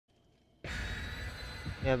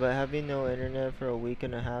Yeah, but having no internet for a week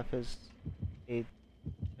and a half is a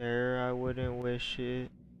terror. I wouldn't wish it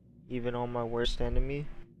even on my worst enemy.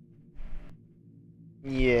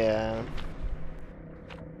 Yeah.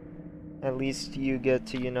 At least you get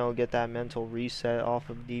to, get that mental reset off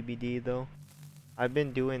of DBD though. I've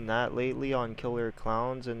been doing that lately on Killer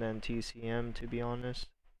Clowns and then TCM, to be honest.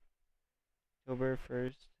 October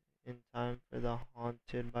 1st, in time for the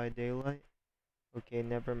Haunted by Daylight. Okay,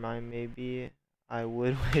 never mind, maybe I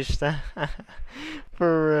would wish that.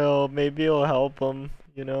 For real, maybe it'll help them,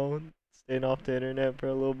 staying off the internet for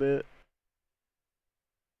a little bit.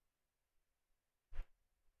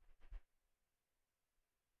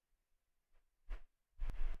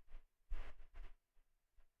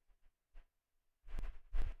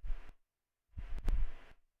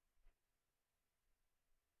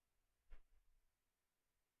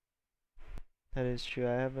 That is true.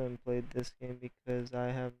 I haven't played this game because I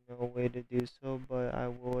have no way to do so, but I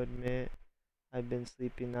will admit I've been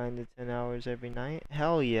sleeping 9 to 10 hours every night.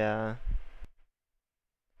 Hell yeah.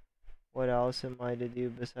 What else am I to do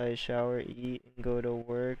besides shower, eat, and go to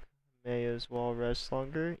work? May as well rest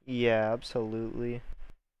longer? Yeah, absolutely.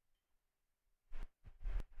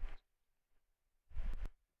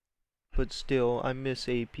 But still, I miss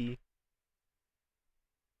AP.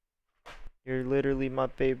 You're literally my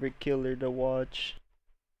favorite killer to watch.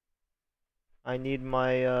 I need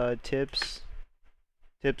my tips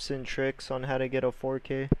and tricks on how to get a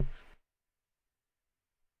 4K.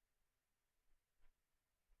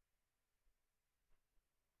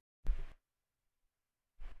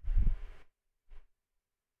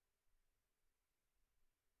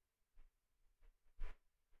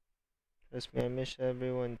 Trust me, I miss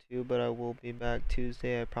everyone too, but I will be back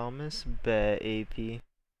Tuesday, I promise. Bet, AP.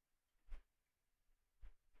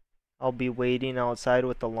 I'll be waiting outside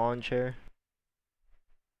with the lawn chair.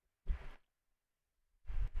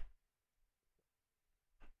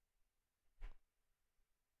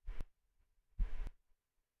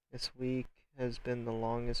 This week has been the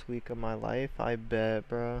longest week of my life, I bet,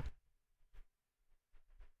 bruh.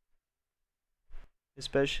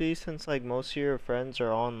 Especially since like most of your friends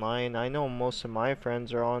are online. I know most of my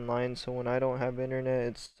friends are online, so when I don't have internet,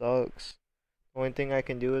 it sucks. The only thing I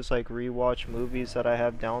can do is like rewatch movies that I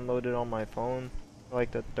have downloaded on my phone for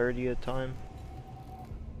like the 30th time.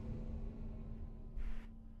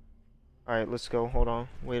 Alright, let's go. Hold on.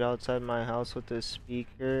 Wait outside my house with this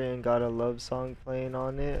speaker and got a love song playing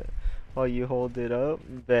on it while you hold it up.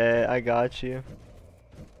 Bet, I got you.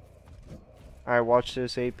 Alright, watch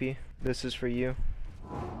this, AP. This is for you.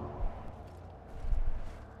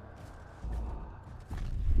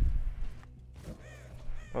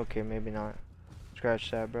 Okay, maybe not.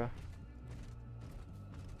 Scratch that, bro.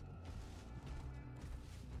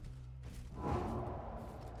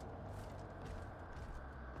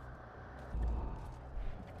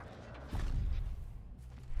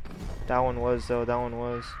 That one was, though. That one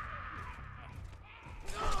was.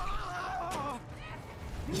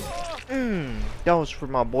 That was for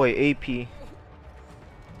my boy AP. You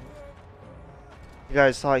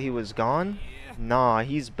guys thought he was gone? Nah,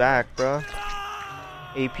 he's back, bruh.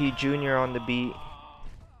 AP Jr. on the beat.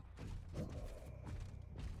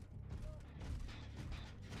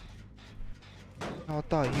 I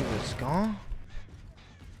thought he was gone?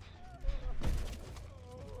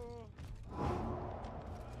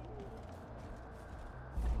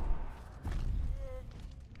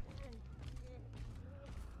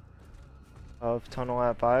 Of tunnel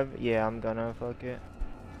at 5? Yeah, I'm gonna fuck it.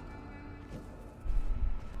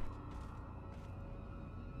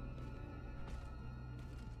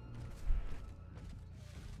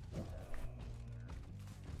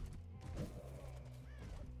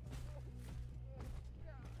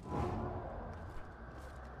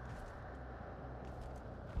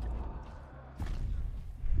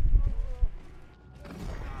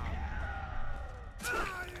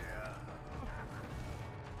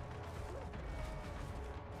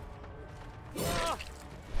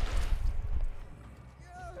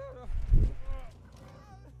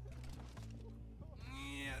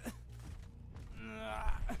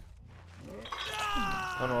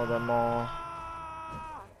 Tunnel them all.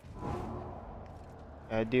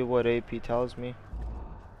 I do what AP tells me.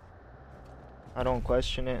 I don't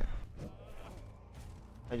question it.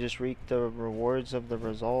 I just reap the rewards of the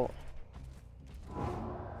result.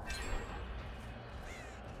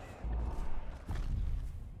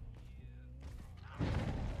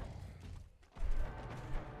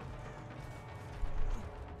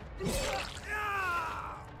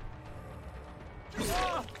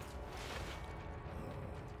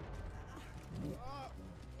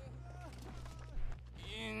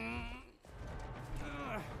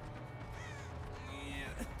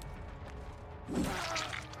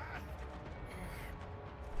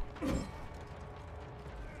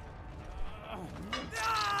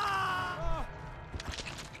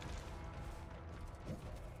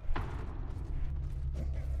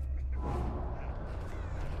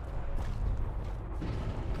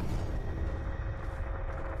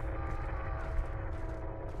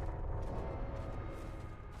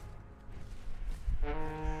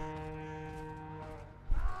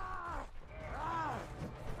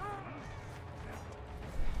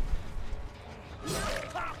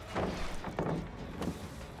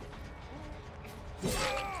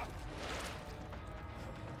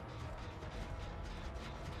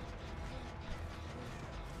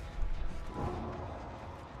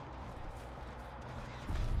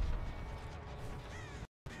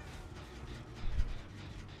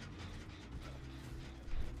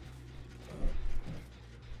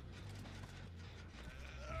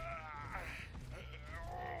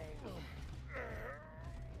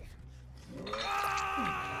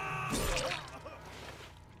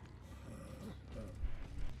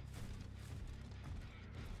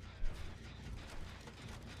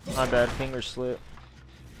 My bad, finger slip.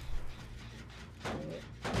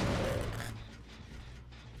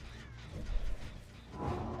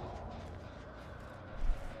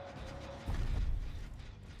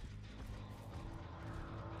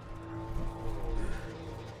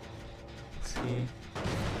 Let's see.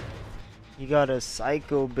 You got a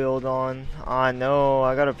psycho build on. I know,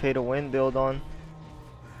 I gotta pay to win build on.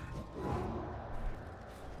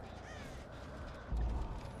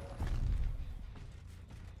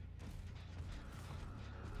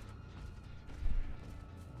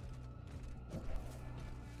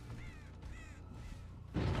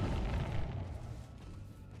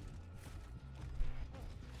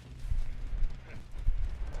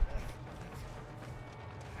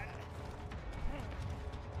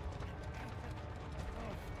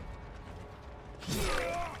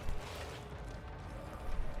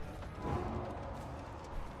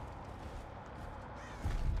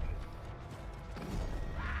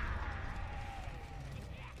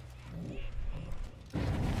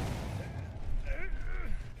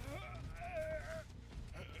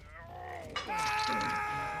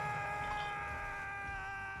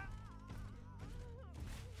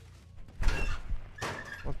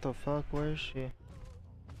 What the fuck, where is she?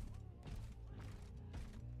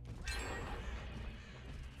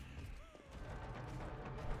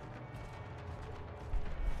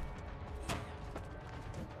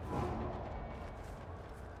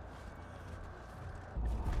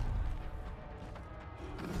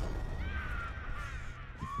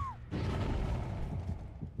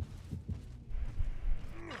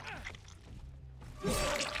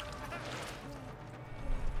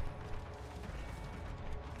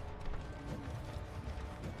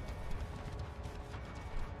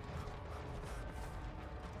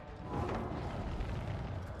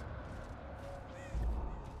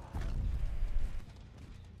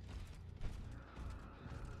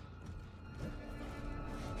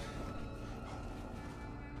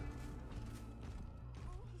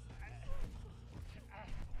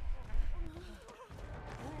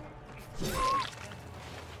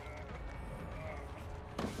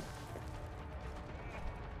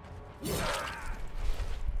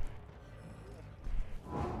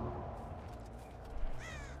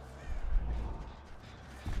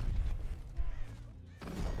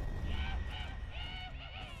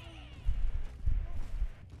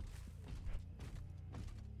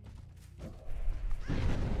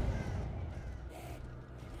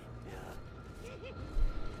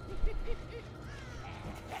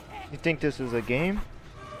 You think this is a game?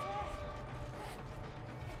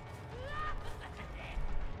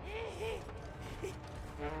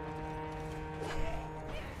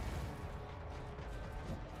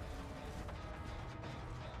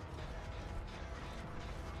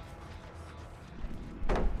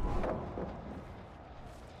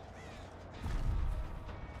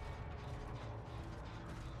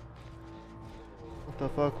 What the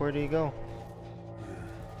fuck, where did he go?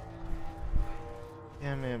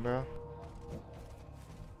 Damn it, bro.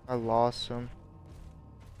 I lost him.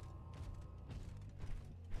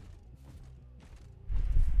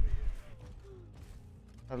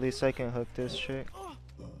 At least I can hook this chick.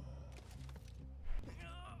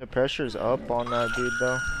 The pressure's up on that dude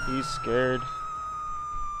though. He's scared.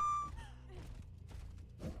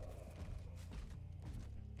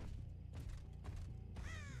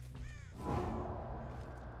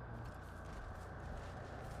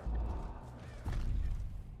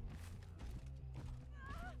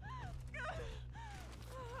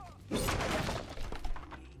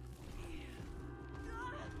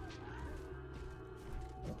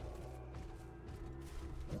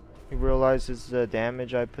 He realizes the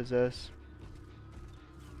damage I possess.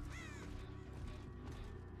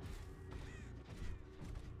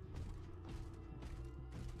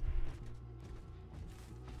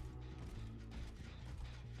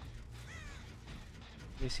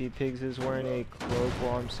 You see Pigs is wearing a cloak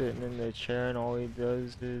while I'm sitting in the chair and all he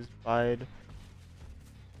does is biting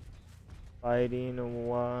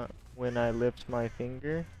when I lift my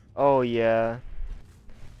finger. Oh yeah.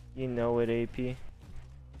 You know it, AP.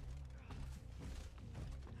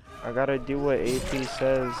 I gotta do what AP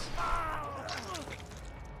says.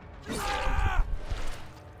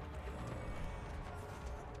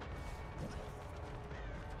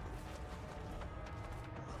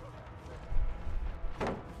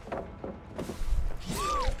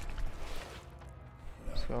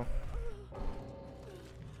 So.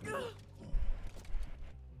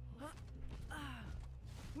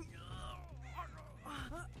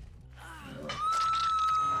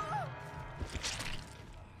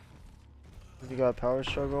 You got a power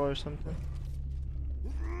struggle or something?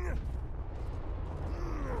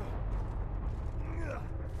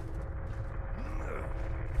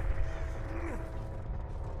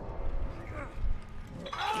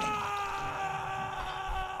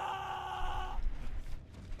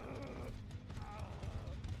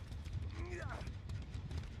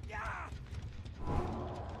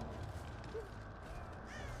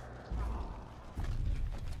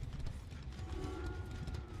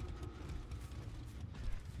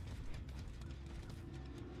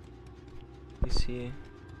 You see,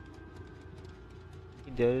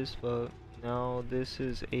 he does, but now this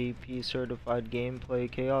is AP certified gameplay.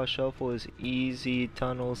 Chaos Shuffle is easy.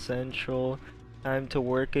 Tunnel Central. Time to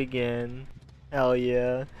work again. Hell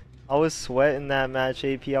yeah. I was sweating that match,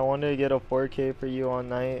 AP. I wanted to get a 4K for you all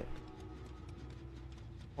night.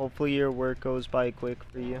 Hopefully your work goes by quick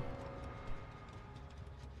for you.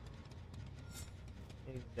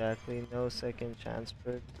 Exactly, no second chance,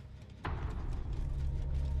 bro.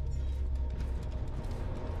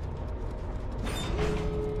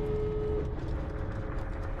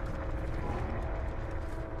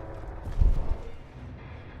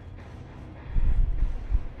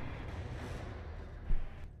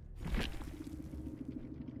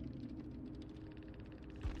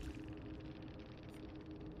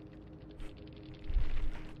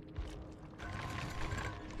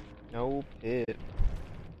 No pip.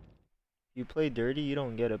 You play dirty, you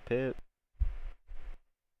don't get a pip.